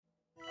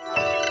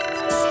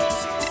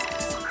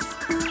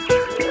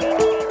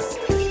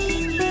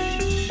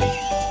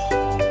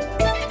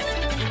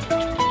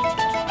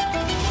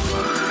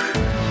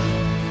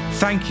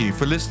Thank you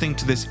for listening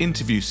to this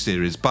interview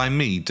series by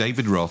me,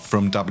 David Roth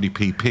from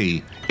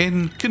WPP,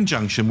 in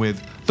conjunction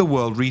with the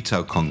World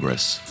Retail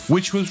Congress,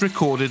 which was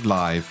recorded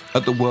live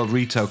at the World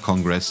Retail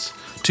Congress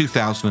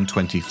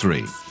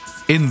 2023.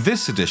 In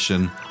this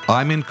edition,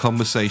 I'm in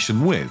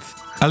conversation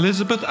with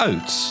Elizabeth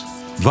Oates,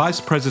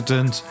 Vice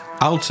President,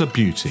 Ulta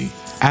Beauty,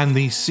 and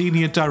the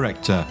Senior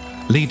Director,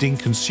 leading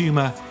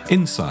Consumer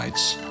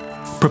Insights,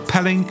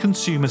 propelling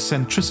consumer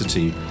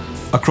centricity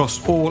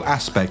across all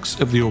aspects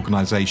of the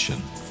organisation.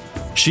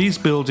 She's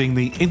building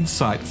the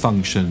insight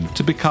function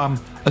to become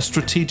a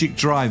strategic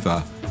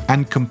driver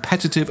and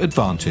competitive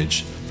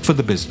advantage for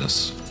the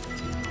business.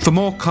 For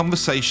more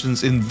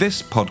conversations in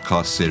this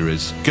podcast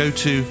series, go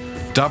to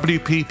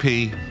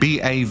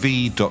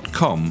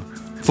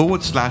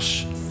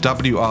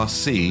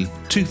wppbav.com/WRC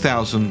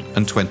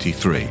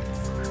 2023.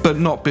 But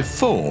not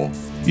before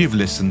you've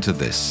listened to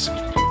this.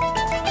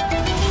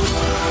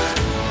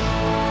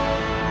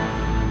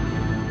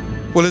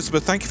 Well,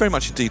 Elizabeth, thank you very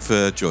much indeed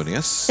for joining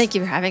us. Thank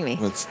you for having me.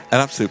 Well, it's an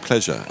absolute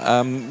pleasure.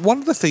 One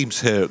of the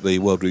themes here at the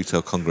World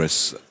Retail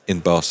Congress in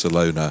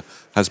Barcelona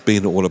has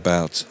been all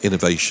about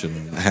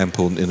innovation, how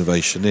important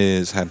innovation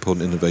is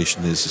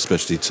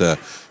especially to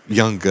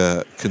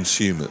younger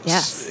consumers.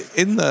 Yes.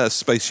 In the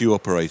space you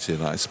operate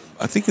in, I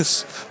think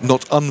it's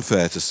not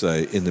unfair to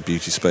say in the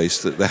beauty space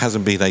that there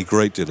hasn't been a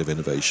great deal of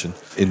innovation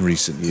in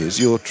recent years.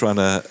 You're trying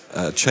to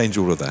change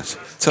all of that.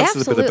 Tell us a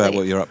little bit about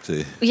what you're up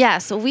to.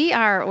 Yes,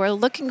 we're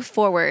looking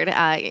forward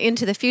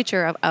into the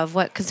future of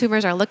what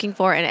consumers are looking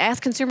for, and as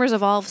consumers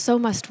evolve, so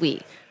must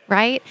we.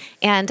 Right?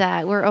 And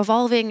we're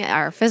evolving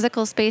our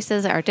physical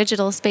spaces, our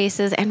digital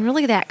spaces, and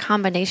really that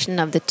combination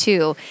of the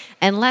two,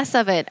 and less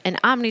of it an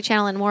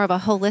omni-channel and more of a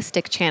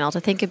holistic channel to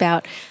think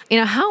about,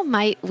 how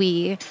might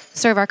we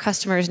serve our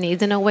customers'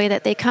 needs in a way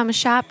that they come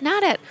shop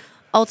not at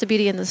Ulta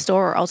Beauty in the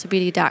store or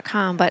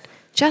ultabeauty.com, but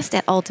just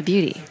at Ulta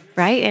Beauty,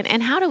 right?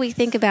 And how do we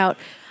think about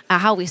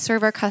how we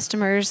serve our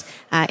customers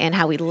and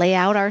how we lay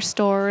out our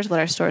stores, what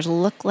our stores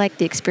look like,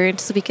 the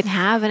experiences we can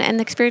have, and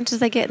the experiences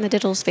they get in the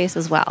digital space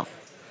as well.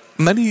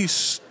 Many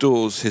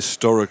stores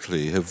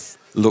historically have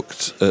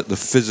looked at the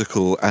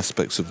physical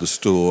aspects of the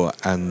store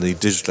and the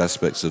digital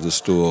aspects of the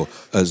store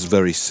as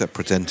very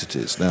separate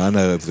entities. Now, I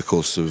know over the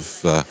course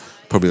of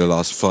probably the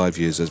last 5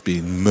 years there's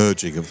been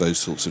merging of those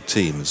sorts of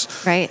teams.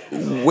 Right.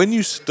 When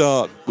you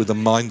start with a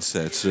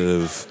mindset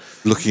of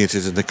looking at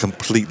it in a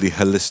completely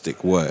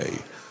holistic way,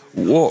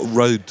 what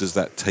road does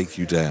that take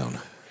you down?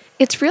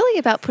 It's really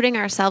about putting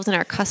ourselves in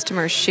our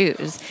customers'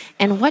 shoes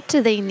and what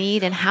do they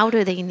need and how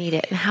do they need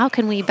it and how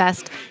can we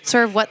best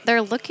serve what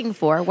they're looking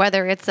for,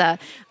 whether it's a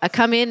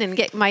come in and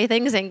get my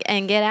things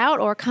and get out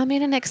or come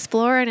in and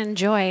explore and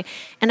enjoy.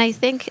 And I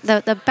think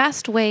the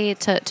best way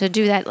to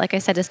do that, like I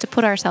said, is to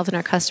put ourselves in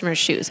our customers'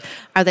 shoes.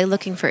 Are they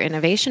looking for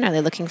innovation? Are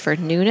they looking for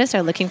newness? Are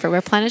they looking for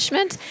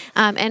replenishment?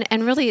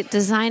 And really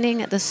designing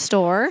the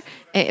store,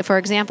 for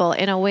example,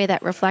 in a way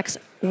that reflects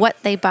what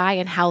they buy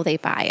and how they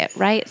buy it,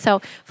 right?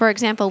 So, for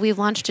example, we've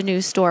launched a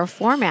new store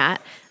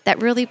format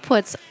that really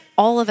puts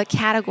all of a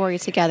category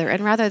together.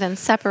 And rather than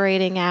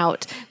separating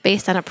out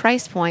based on a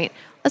price point,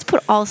 let's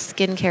put all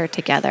skincare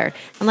together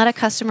and let a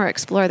customer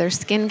explore their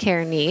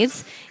skincare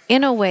needs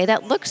in a way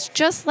that looks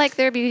just like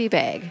their beauty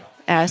bag.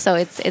 So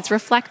it's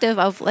reflective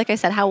of, like I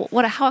said, how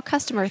a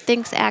customer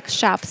thinks, acts,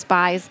 shops,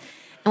 buys,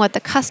 and what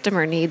the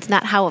customer needs,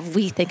 not how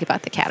we think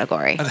about the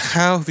category. And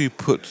how have you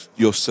put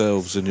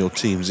yourselves and your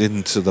teams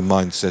into the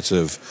mindset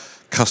of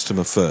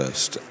customer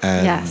first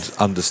and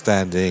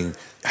understanding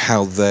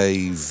how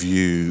they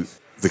view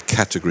the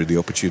category, the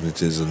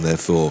opportunities, and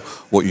therefore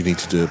what you need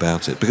to do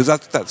about it? Because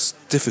that's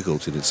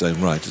difficult in its own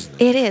right, isn't it?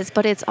 It is,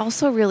 but it's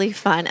also really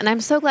fun. And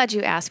I'm so glad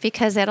you asked,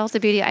 because at Ulta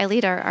Beauty, I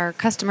lead our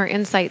customer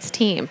insights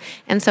team.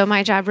 And so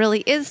my job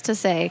really is to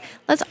say,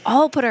 let's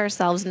all put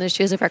ourselves in the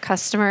shoes of our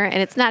customer.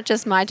 And it's not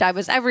just my job,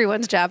 it's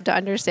everyone's job to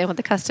understand what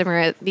the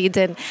customer needs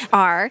and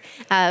are.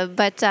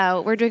 But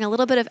we're doing a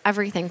little bit of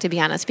everything, to be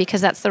honest,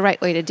 because that's the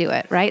right way to do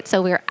it, right?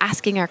 So we're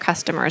asking our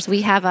customers.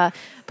 We have a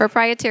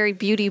proprietary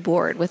beauty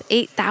board with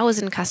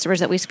 8,000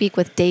 customers that we speak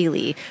with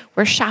daily.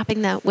 We're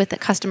shopping with the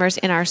customers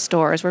in our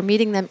stores. We're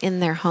meeting them in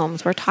their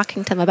homes. We're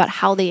talking to them about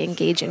how they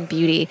engage in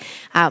beauty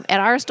at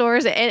our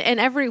stores and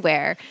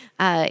everywhere.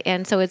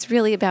 And so it's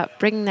really about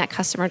bringing that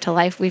customer to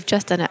life. We've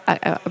just done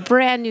a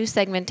brand new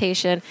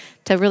segmentation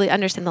to really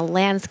understand the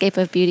landscape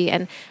of beauty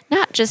and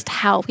not just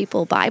how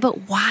people buy,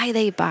 but why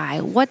they buy,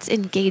 what's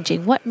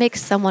engaging, what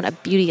makes someone a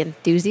beauty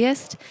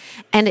enthusiast.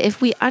 And if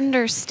we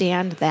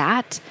understand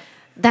that,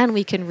 then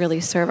we can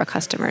really serve a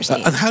customer's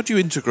needs. And how do you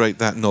integrate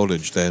that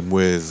knowledge then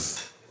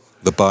with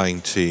the buying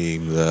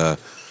team, the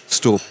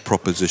store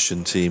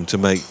proposition team, to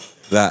make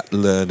that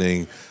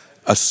learning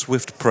a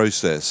swift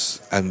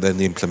process and then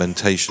the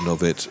implementation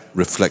of it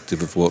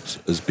reflective of what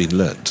has been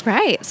learned?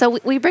 Right. So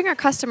we bring our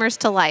customers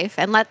to life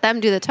and let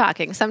them do the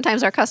talking.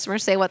 Sometimes our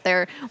customers say what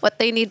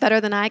they need better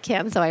than I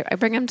can, so I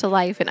bring them to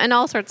life in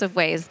all sorts of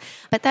ways.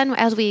 But then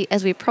as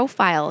we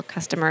profile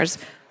customers,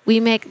 we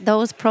make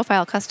those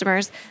profile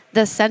customers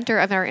the center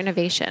of our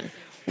innovation.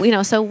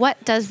 So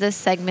what does this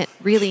segment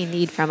really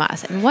need from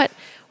us? And what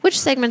which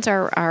segments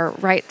are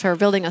right for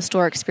building a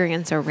store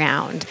experience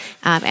around,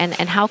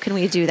 and how can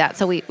we do that?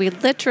 So we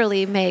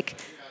literally make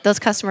those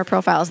customer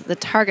profiles the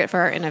target for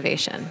our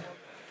innovation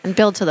and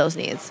build to those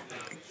needs.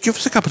 Give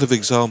us a couple of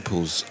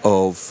examples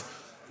of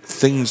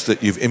things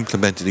that you've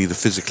implemented either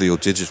physically or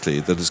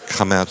digitally that has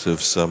come out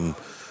of some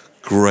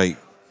great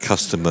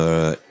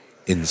customer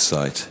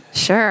insight.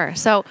 Sure.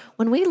 So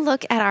when we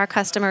look at our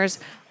customers,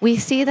 we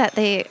see that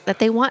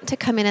they want to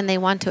come in and they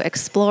want to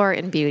explore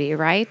in beauty,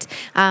 right?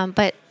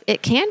 But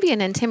it can be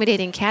an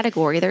intimidating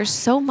category. There's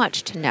so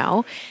much to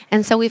know.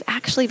 And so we've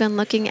actually been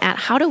looking at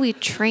how do we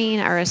train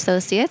our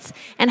associates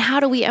and how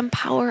do we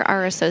empower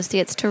our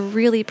associates to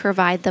really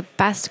provide the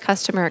best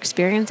customer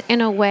experience in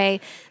a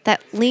way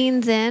that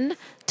leans in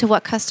to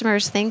what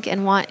customers think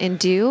and want and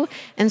do.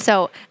 And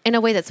so in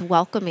a way that's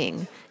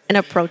welcoming and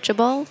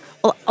approachable,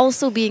 while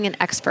also being an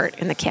expert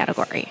in the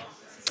category.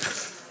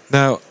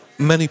 Now,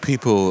 many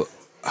people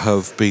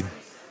have been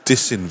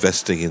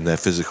disinvesting in their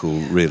physical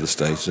real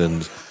estate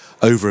and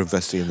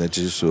over-investing in their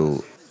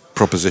digital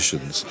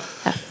propositions.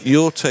 Yeah.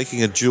 You're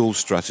taking a dual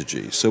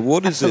strategy. So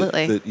what is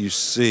Absolutely. it that you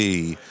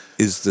see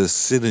is the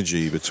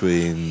synergy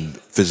between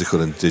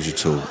physical and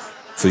digital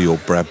for your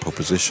brand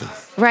proposition?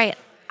 Right.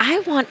 I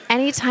want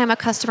anytime a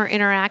customer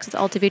interacts with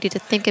Ulta Beauty to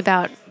think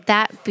about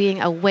that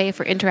being a way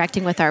for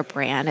interacting with our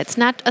brand. It's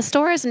not, a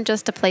store isn't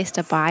just a place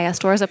to buy, a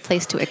store is a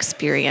place to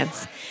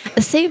experience.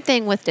 The same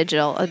thing with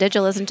digital.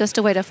 Digital isn't just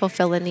a way to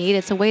fulfill a need,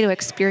 it's a way to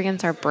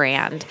experience our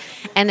brand.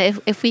 And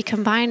if we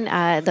combine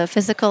the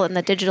physical and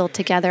the digital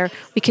together,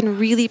 we can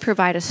really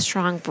provide a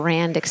strong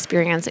brand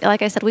experience.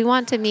 Like I said, we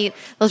want to meet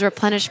those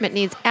replenishment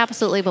needs,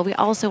 absolutely, but we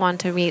also want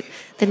to meet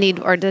the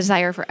need or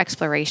desire for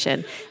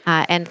exploration.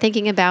 And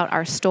thinking about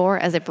our store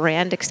as a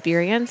brand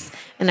experience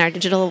and our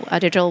digital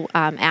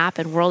app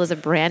and world as a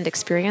brand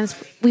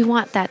experience, we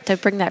want that to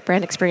bring that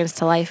brand experience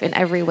to life in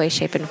every way,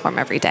 shape, and form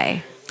every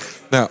day.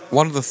 Now,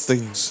 one of the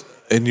things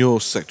in your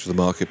sector of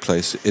the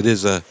marketplace, it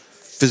is a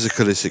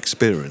physicalist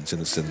experience in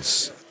a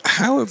sense.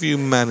 How have you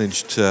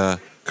managed to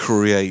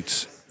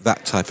create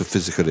that type of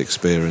physical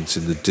experience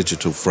in the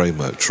digital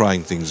framework,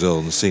 trying things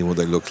on, seeing what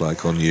they look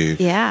like on you?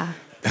 Yeah.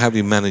 How have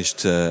you managed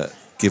to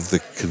give the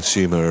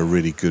consumer a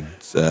really good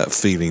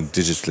feeling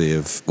digitally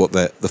of what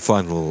the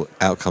final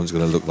outcome is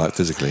going to look like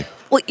physically?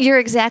 Well, you're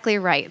exactly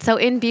right. So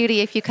in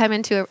beauty, if you come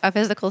into a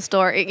physical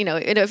store,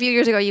 a few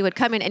years ago you would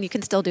come in, and you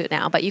can still do it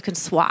now, but you can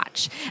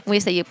swatch. And we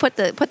say you put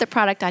the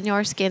product on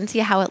your skin, see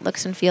how it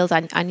looks and feels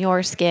on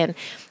your skin.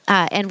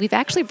 And we've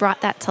actually brought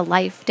that to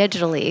life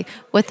digitally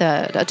with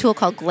a tool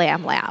called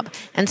Glam Lab.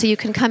 And so you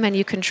can come in,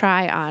 you can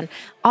try on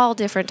all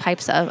different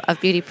types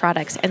of beauty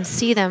products and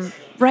see them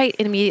right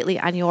immediately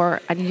on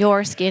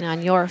your skin,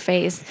 on your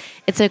face.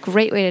 It's a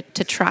great way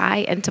to try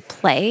and to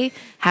play,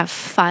 have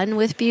fun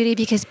with beauty,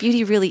 because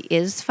beauty really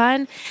is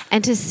fun,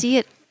 and to see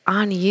it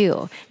on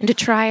you and to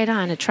try it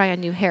on, to try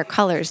on new hair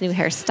colors, new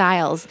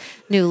hairstyles,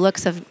 new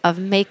looks of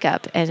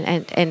makeup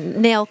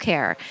and nail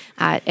care,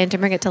 and to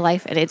bring it to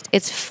life. And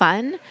it's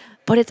fun,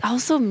 but it's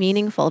also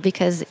meaningful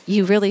because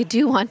you really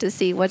do want to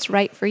see what's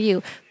right for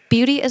you.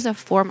 Beauty is a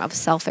form of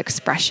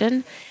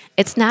self-expression.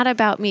 It's not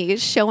about me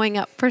showing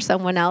up for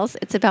someone else.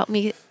 It's about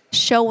me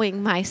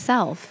showing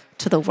myself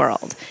to the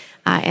world.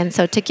 And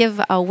so to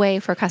give a way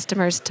for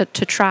customers to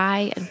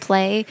try and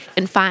play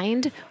and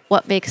find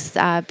what makes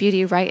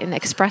beauty right and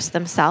express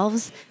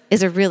themselves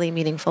is a really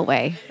meaningful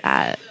way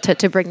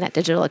to bring that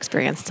digital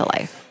experience to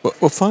life.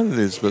 Well, finally,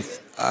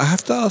 Elizabeth, I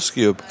have to ask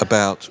you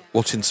about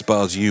what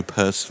inspires you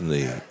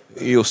personally.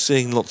 You're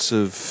seeing lots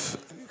of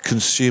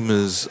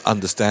consumers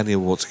understanding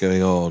of what's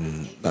going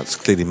on. That's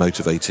clearly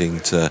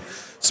motivating to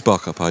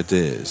spark up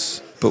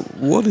ideas. But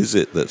what is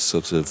it that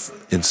sort of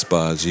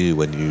inspires you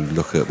when you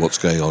look at what's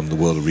going on in the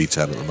world of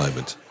retail at the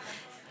moment?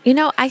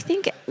 I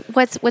think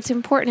what's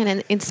important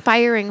and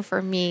inspiring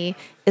for me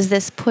is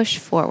this push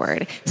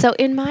forward. So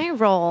in my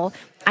role,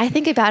 I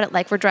think about it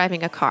like we're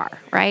driving a car,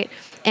 right?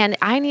 And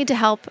I need to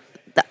help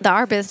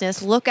our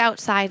business look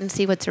outside and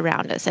see what's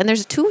around us. And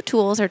there's two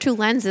tools or two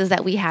lenses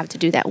that we have to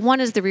do that. One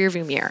is the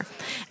rearview mirror.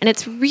 And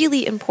it's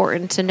really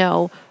important to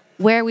know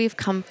where we've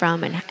come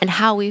from and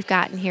how we've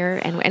gotten here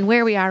and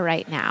where we are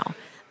right now.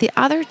 The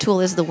other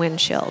tool is the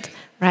windshield,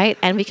 right?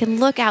 And we can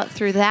look out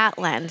through that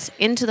lens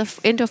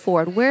into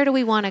forward. Where do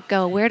we want to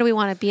go? Where do we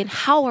want to be? And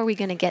how are we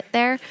going to get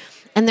there?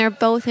 And they're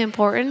both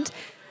important,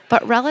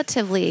 but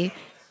relatively,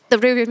 the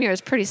rearview mirror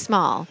is pretty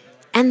small,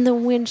 and the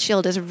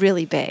windshield is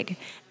really big.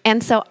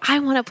 And so I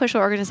want to push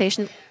our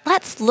organization.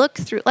 Let's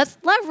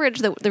leverage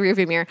the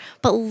rearview mirror,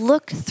 but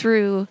look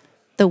through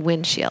the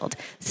windshield.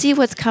 See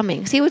what's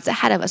coming. See what's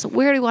ahead of us.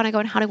 Where do we want to go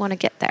and how do we want to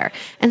get there?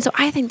 And so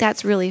I think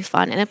that's really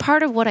fun. And a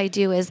part of what I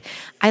do is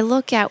I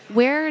look at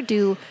where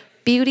do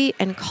beauty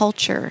and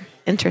culture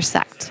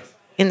intersect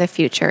in the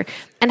future?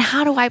 And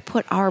how do I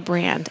put our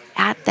brand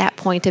at that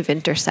point of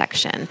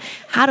intersection?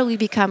 How do we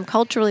become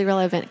culturally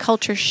relevant,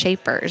 culture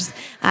shapers,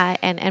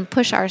 and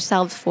push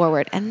ourselves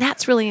forward? And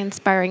that's really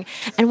inspiring.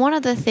 And one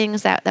of the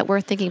things that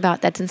we're thinking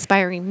about that's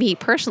inspiring me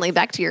personally,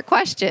 back to your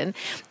question,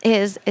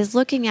 is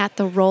looking at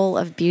the role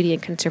of beauty in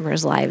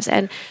consumers' lives.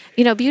 And,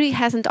 beauty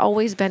hasn't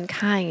always been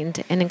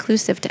kind and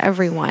inclusive to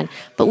everyone,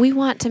 but we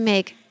want to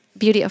make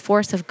beauty a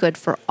force of good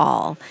for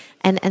all.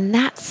 And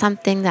that's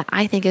something that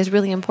I think is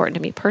really important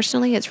to me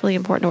personally. It's really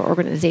important to our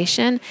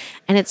organization.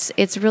 And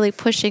it's really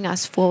pushing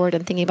us forward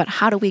and thinking about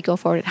how do we go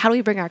forward? How do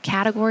we bring our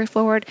category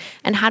forward?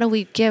 And how do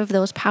we give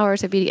those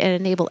powers of beauty and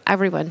enable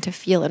everyone to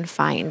feel and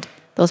find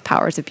those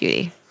powers of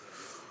beauty?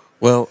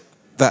 Well,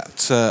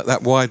 that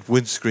wide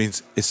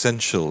windscreen's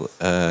essential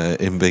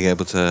in being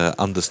able to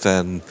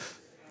understand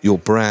your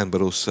brand,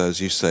 but also,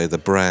 as you say, the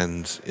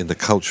brand in the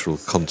cultural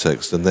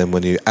context. And then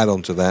when you add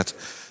on to that,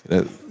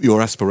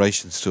 your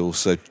aspirations to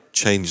also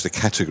change the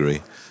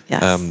category.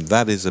 Yes.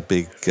 That is a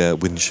big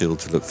windshield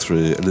to look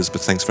through.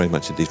 Elizabeth, thanks very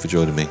much indeed for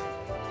joining me.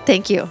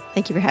 Thank you.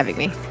 Thank you for having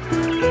me.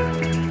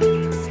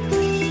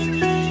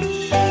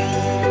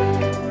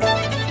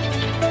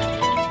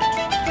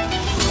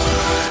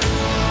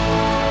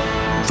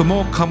 For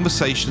more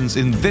conversations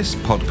in this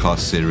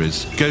podcast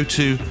series, go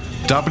to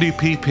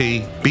wppbav.com/WRC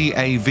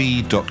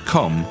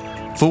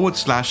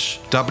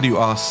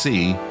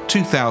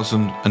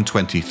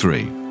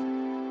 2023.